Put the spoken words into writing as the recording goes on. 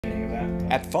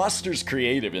At Foster's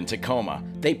Creative in Tacoma,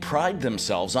 they pride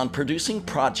themselves on producing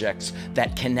projects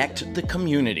that connect the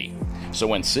community. So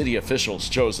when city officials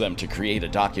chose them to create a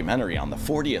documentary on the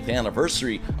 40th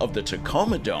anniversary of the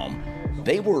Tacoma Dome,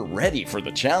 they were ready for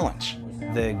the challenge.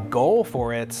 The goal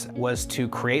for it was to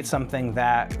create something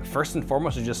that first and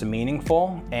foremost was just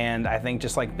meaningful, and I think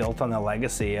just like built on the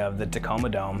legacy of the Tacoma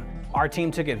Dome. Our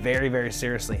team took it very, very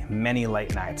seriously. Many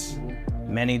late nights,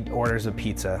 many orders of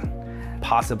pizza,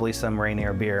 possibly some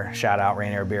Rainier beer. Shout out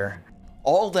Rainier beer.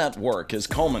 All that work has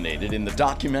culminated in the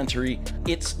documentary,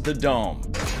 It's the Dome,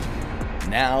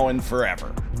 Now and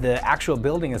Forever. The actual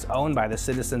building is owned by the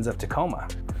citizens of Tacoma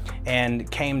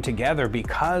and came together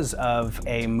because of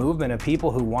a movement of people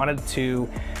who wanted to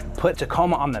put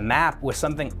Tacoma on the map with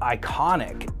something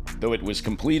iconic. Though it was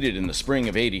completed in the spring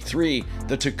of '83,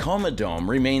 the Tacoma Dome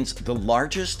remains the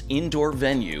largest indoor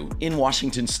venue in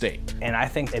Washington state. And I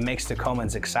think it makes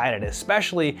Tacomans excited,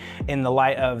 especially in the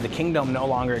light of the Kingdom no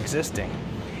longer existing.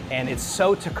 And it's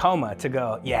so Tacoma to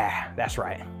go, yeah, that's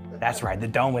right, the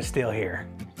Dome is still here.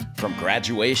 From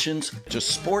graduations to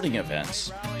sporting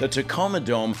events, the Tacoma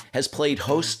Dome has played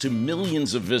host to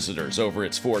millions of visitors over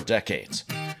its 4 decades.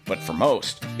 But for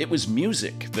most, it was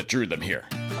music that drew them here.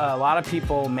 A lot of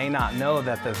people may not know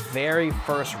that the very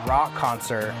first rock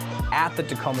concert at the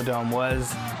Tacoma Dome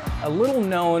was a little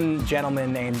known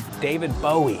gentleman named David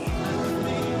Bowie.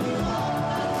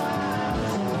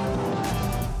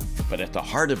 But at the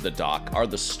heart of the doc are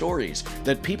the stories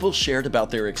that people shared about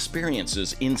their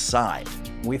experiences inside.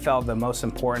 We felt the most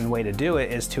important way to do it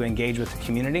is to engage with the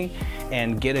community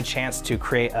and get a chance to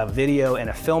create a video and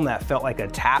a film that felt like a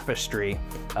tapestry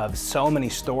of so many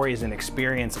stories and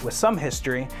experience with some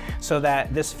history, so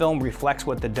that this film reflects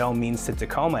what the Dome means to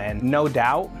Tacoma. And no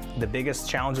doubt, the biggest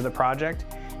challenge of the project,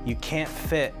 you can't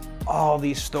fit all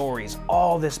these stories,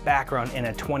 all this background in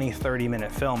a 20-30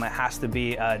 minute film. It has to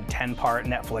be a 10-part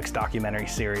Netflix documentary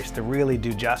series to really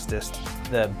do justice.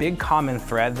 The big common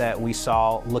thread that we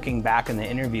saw looking back in the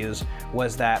interviews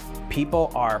was that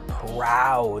people are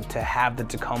proud to have the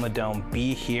Tacoma Dome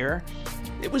be here.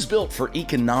 It was built for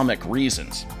economic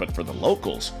reasons, but for the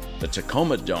locals, the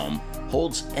Tacoma Dome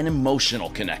holds an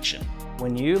emotional connection.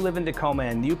 When you live in Tacoma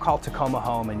and you call Tacoma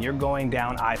home and you're going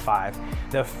down I-5,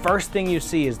 the first thing you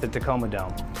see is the Tacoma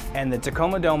Dome. And the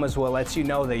Tacoma Dome is what lets you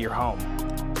know that you're home.